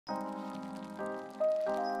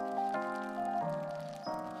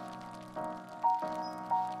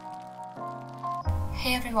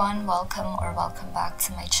Hey everyone, welcome back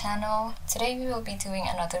to my channel. Today we will be doing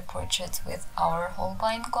another portrait with our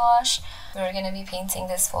Holbein gouache. We're going to be painting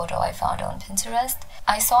this photo I found on Pinterest.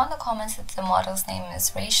 I saw in the comments that the model's name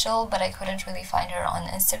is Rachel, but I couldn't really find her on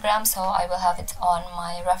Instagram, so I will have it on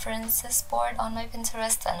my references board on my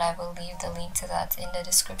Pinterest, and I will leave the link to that in the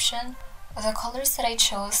description. The colors that I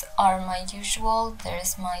chose are my usual.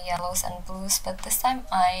 There's my yellows and blues, but this time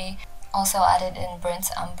I also added in burnt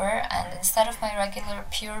umber, and instead of my regular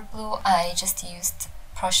pure blue, I just used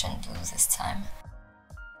Prussian blue this time.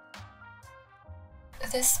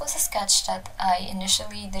 This was a sketch that I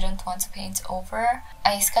initially didn't want to paint over.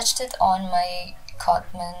 I sketched it on my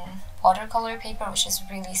Cotman watercolor paper, which is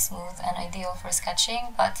really smooth and ideal for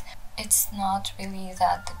sketching, but it's not really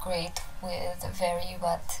that great with very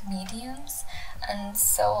wet mediums. And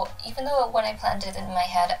so even though when I planned it in my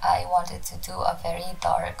head I wanted to do a very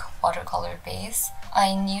dark watercolor base,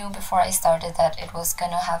 I knew before I started that it was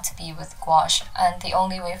gonna have to be with gouache, and the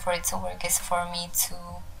only way for it to work is for me to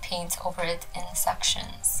paint over it in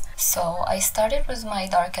sections. So I started with my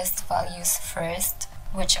darkest values first,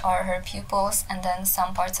 which are her pupils and then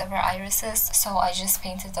some parts of her irises. So I just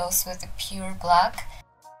painted those with pure black,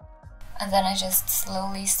 and then I just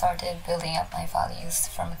slowly started building up my values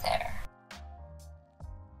from there.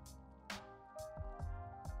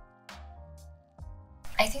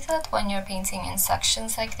 I think that when you're painting in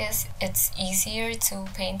sections like this, it's easier to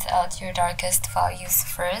paint out your darkest values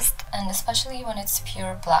first, and especially when it's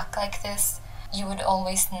pure black like this, you would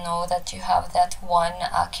always know that you have that one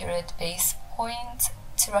accurate base point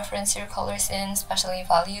to reference your colors in, especially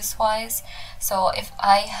values wise. So if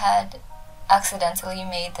I had accidentally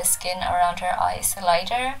made the skin around her eyes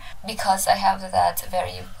lighter, because I have that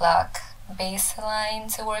very black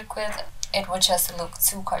baseline to work with, it would just look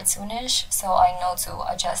too cartoonish, so I know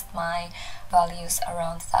to adjust my values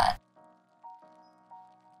around that.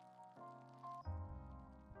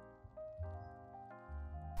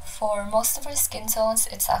 For most of her skin tones,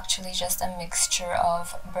 it's actually just a mixture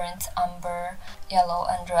of burnt umber, yellow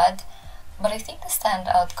and red, but I think the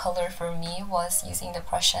standout color for me was using the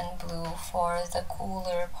Prussian blue for the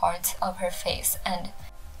cooler part of her face, and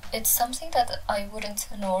it's something that I wouldn't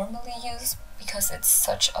normally use because it's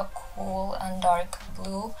such a cool and dark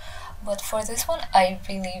blue, but for this one I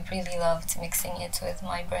really loved mixing it with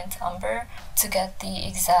my burnt umber to get the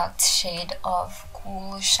exact shade of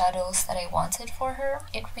cool shadows that I wanted for her.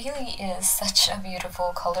 It really is such a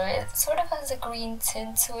beautiful color. It sort of has a green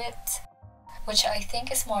tint to it, which I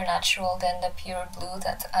think is more natural than the pure blue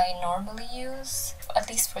that I normally use, at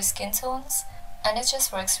least for skin tones. And it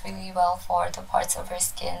just works really well for the parts of her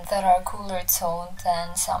skin that are cooler toned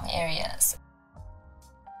than some areas.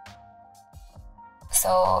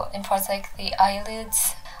 So in parts like the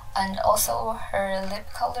eyelids and also her lip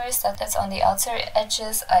colors that's on the outer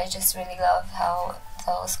edges, I just really love how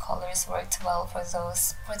those colors worked well for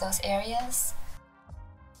those areas.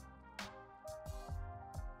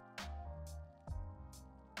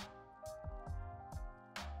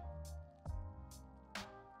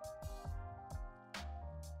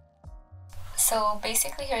 So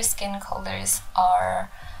basically her skin colors are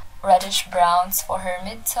reddish browns for her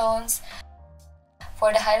midtones.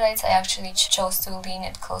 For the highlights I actually chose to lean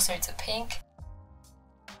it closer to pink.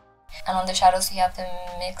 And on the shadows we have the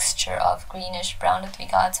mixture of greenish brown that we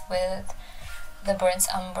got with the burnt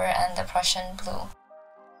umber and the Prussian blue.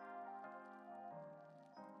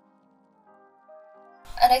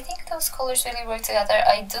 And I think those colors really work together.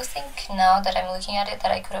 I do think now that I'm looking at it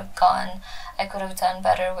that I could have done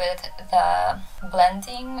better with the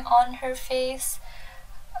blending on her face.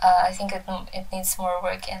 I think it needs more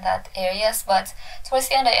work in that areas, but towards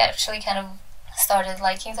the end I actually kind of started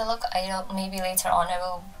liking the look. Maybe later on I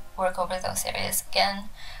will work over those areas again,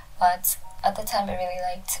 but at the time I really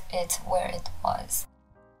liked it where it was.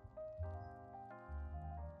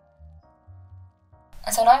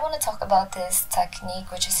 And so now I want to talk about this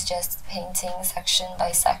technique, which is just painting section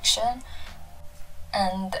by section.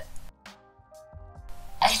 And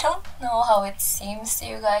I don't know how it seems to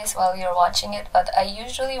you guys while you're watching it, but I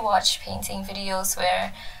usually watch painting videos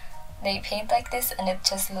where they paint like this and it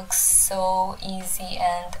just looks so easy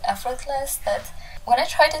and effortless that when I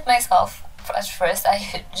tried it myself at first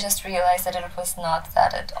I just realized that it was not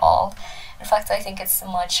that at all. In fact, I think it's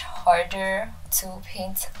much harder to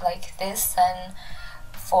paint like this than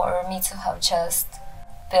for me to have just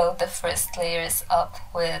built the first layers up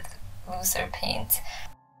with looser paint,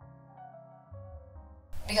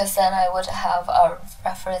 because then I would have a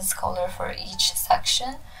reference color for each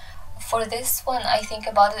section. For this one, I think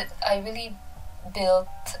about it, I really built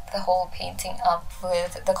the whole painting up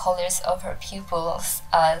with the colors of her pupils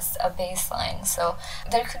as a baseline. So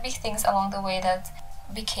there could be things along the way that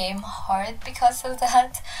became hard because of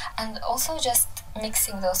that, and also just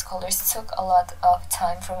mixing those colors took a lot of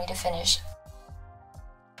time for me to finish.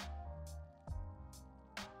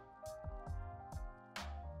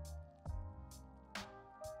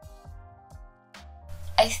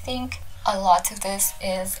 I think a lot of this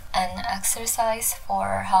is an exercise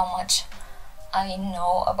for how much I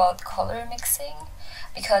know about color mixing,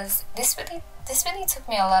 because this really took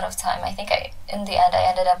me a lot of time. I think in the end I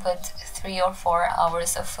ended up with 3 or 4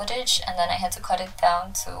 hours of footage, and then I had to cut it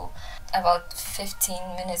down to about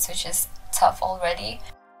 15 minutes, which is tough already.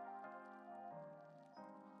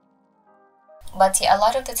 But yeah, a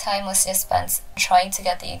lot of the time was just spent trying to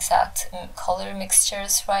get the exact color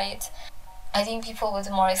mixtures right. I think people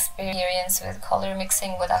with more experience with color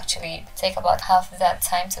mixing would actually take about half of that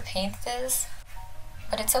time to paint this,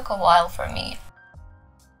 but it took a while for me.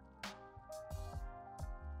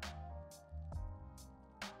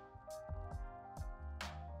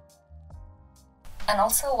 And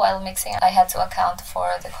also while mixing, I had to account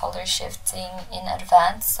for the color shifting in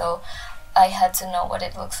advance, so I had to know what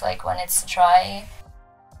it looks like when it's dry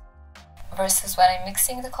versus when I'm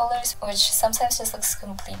mixing the colors, which sometimes just looks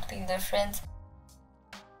completely different.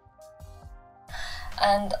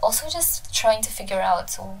 And also just trying to figure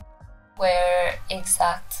out where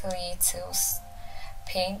exactly to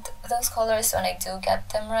paint those colors when I do get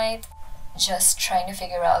them right. Just trying to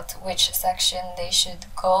figure out which section they should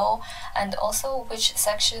go, and also which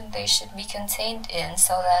section they should be contained in,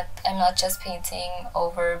 so that I'm not just painting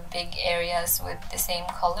over big areas with the same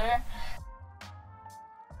color.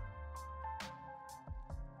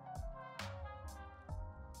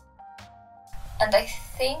 And I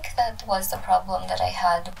think that was the problem that I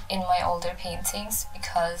had in my older paintings,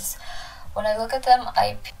 because when I look at them,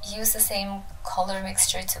 I use the same color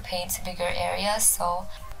mixture to paint bigger areas, so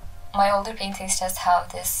my older paintings just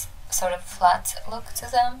have this sort of flat look to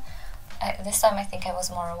them. This time I think I was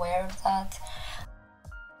more aware of that.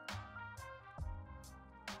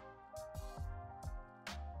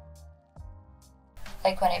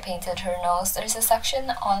 Like when I painted her nose, there's a section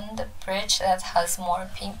on the bridge that has more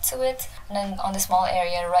pink to it, and then on the small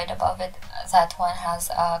area right above it, that one has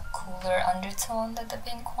a cooler undertone than the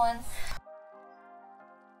pink one.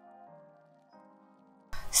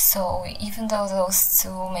 So even though those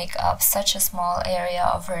two make up such a small area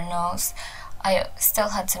of her nose, I still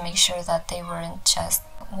had to make sure that they weren't just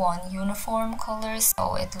one uniform color,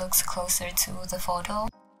 so it looks closer to the photo.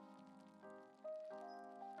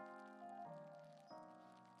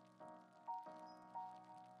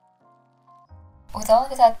 With all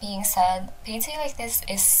of that being said, painting like this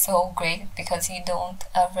is so great because you don't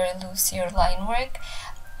ever lose your line work,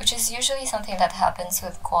 which is usually something that happens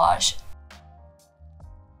with gouache.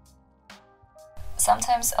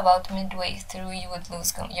 Sometimes about midway through you would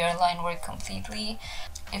lose your line work completely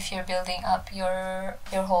if you're building up your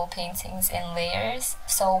whole paintings in layers.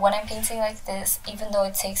 So when I'm painting like this, even though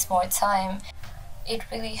it takes more time, it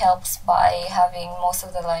really helps by having most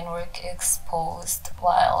of the line work exposed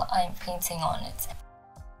while I'm painting on it.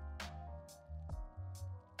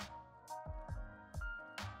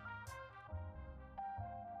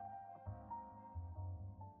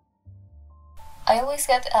 I always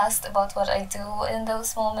get asked about what I do in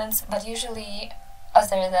those moments, but usually,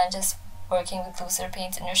 other than just working with looser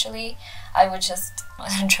paint initially, I would just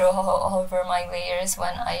draw over my layers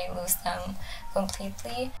when I lose them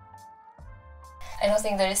completely. I don't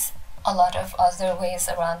think there's a lot of other ways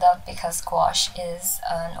around that because gouache is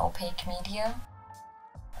an opaque medium.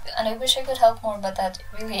 And I wish I could help more, but that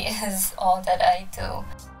really is all that I do.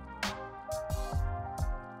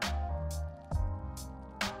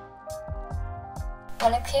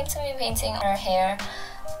 When it came to me painting her hair,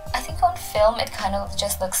 I think on film it kind of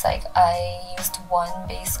just looks like I used one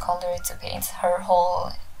base color to paint her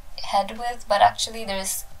whole head with, but actually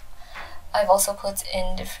I've also put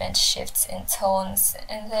in different shifts in tones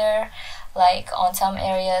in there. Like on some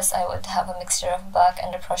areas I would have a mixture of black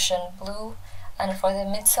and the Prussian blue, and for the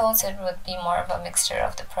mid-tones it would be more of a mixture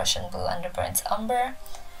of the Prussian blue and the burnt umber.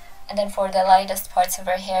 And then for the lightest parts of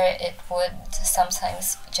her hair it would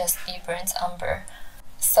sometimes just be burnt umber.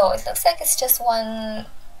 So it looks like it's just one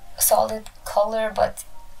solid color, but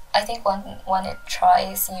I think when it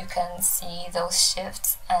dries you can see those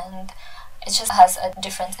shifts, and it just has a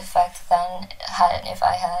different effect than if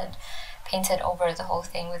I had painted over the whole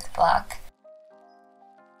thing with black.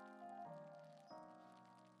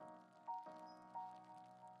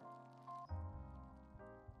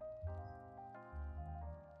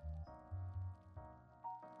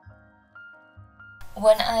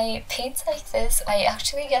 When I paint like this, I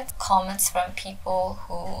actually get comments from people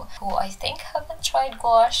who I think haven't tried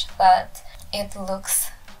gouache that it looks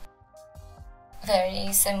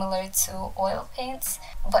very similar to oil paints,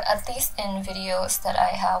 but at least in videos that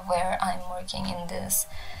I have where I'm working in this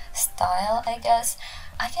style, I guess,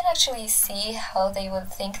 I can actually see how they would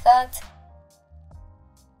think that.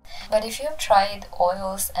 But if you've tried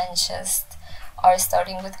oils and just are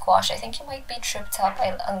starting with gouache, I think you might be tripped up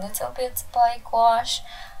a little bit by gouache,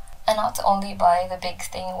 and not only by the big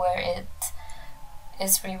thing where it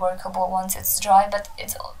is reworkable once it's dry, but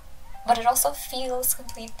it also feels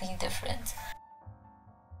completely different.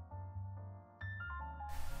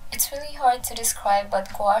 It's really hard to describe,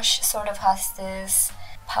 but gouache sort of has this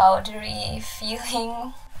powdery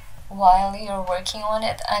feeling while you're working on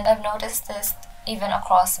it, and I've noticed this even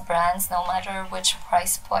across brands, no matter which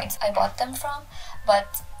price point I bought them from,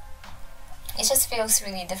 but it just feels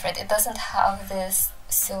really different. It doesn't have this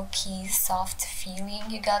silky, soft feeling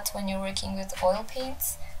you get when you're working with oil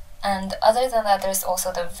paints. And other than that, there's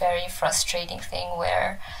also the very frustrating thing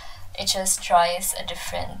where it just dries a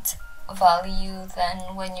different value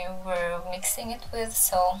than when you were mixing it with,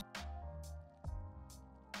 so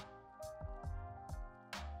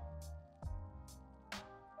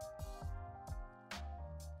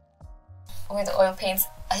with oil paints,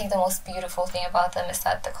 I think the most beautiful thing about them is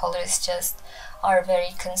that the colors just are very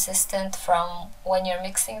consistent from when you're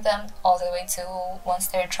mixing them all the way to once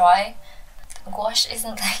they're dry. Gouache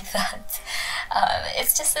isn't like that.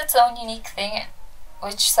 It's just its own unique thing,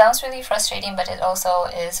 which sounds really frustrating, but it also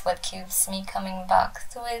is what keeps me coming back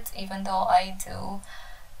to it, even though I do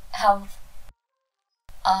have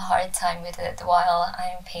a hard time with it while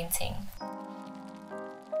I'm painting.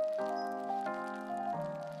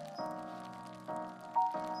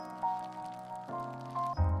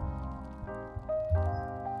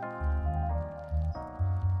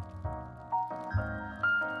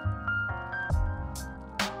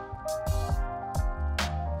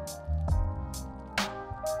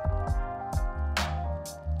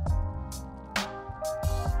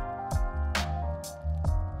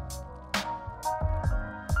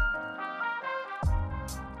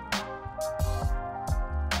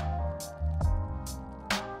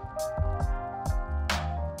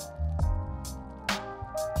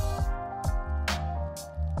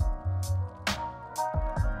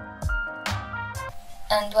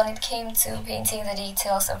 And when it came to painting the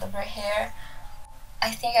details of her hair,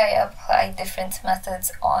 I think I applied different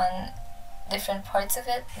methods on different parts of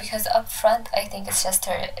it, because up front I think it's just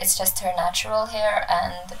her natural hair,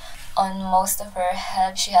 and on most of her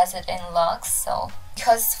head she has it in locks. So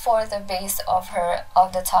because for the base of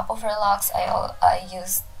the top of her locks I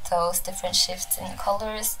used those different shifts in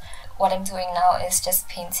colors, what I'm doing now is just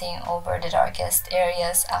painting over the darkest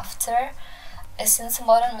areas after. Since the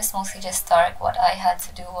bottom is mostly just dark, what I had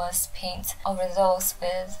to do was paint over those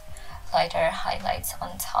with lighter highlights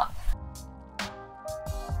on top.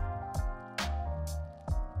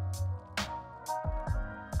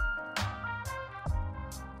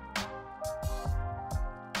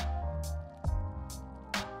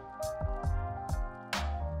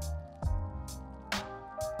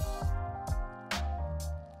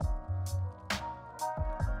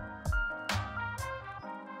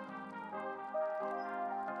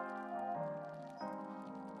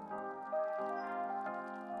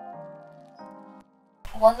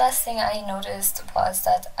 One last thing I noticed was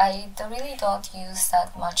that I really don't use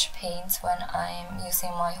that much paint when I'm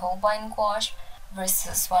using my Holbein gouache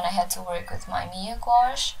versus when I had to work with my Mia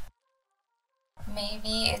gouache.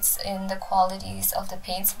 Maybe it's in the qualities of the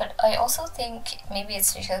paints, but I also think maybe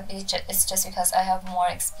it's just because I have more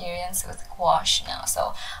experience with gouache now,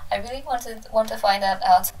 so I really want to find that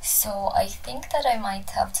out. So I think that I might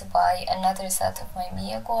have to buy another set of my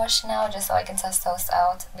Mia gouache now, just so I can test those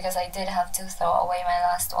out, because I did have to throw away my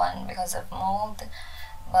last one because of mold.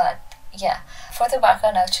 But yeah, for the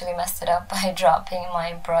background I actually messed it up by dropping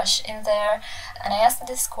my brush in there, and I asked the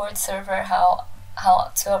Discord server how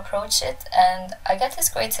to approach it, and I got this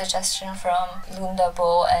great suggestion from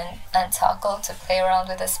Lundabo and Taco to play around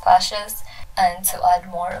with the splashes and to add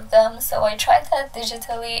more of them. So I tried that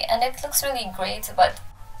digitally and it looks really great, but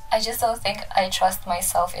I just don't think I trust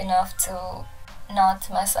myself enough to not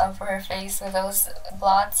mess up her face with those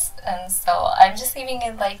blots, and so I'm just leaving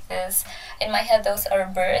it like this. In my head those are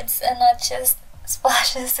birds and not just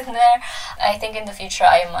splashes in there. I think in the future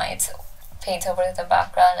I might paint over the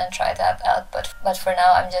background and try that out, but for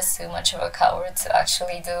now I'm just too much of a coward to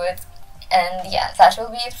actually do it. And yeah, that will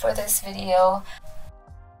be it for this video.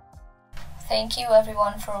 Thank you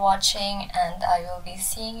everyone for watching, and I will be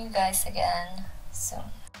seeing you guys again soon.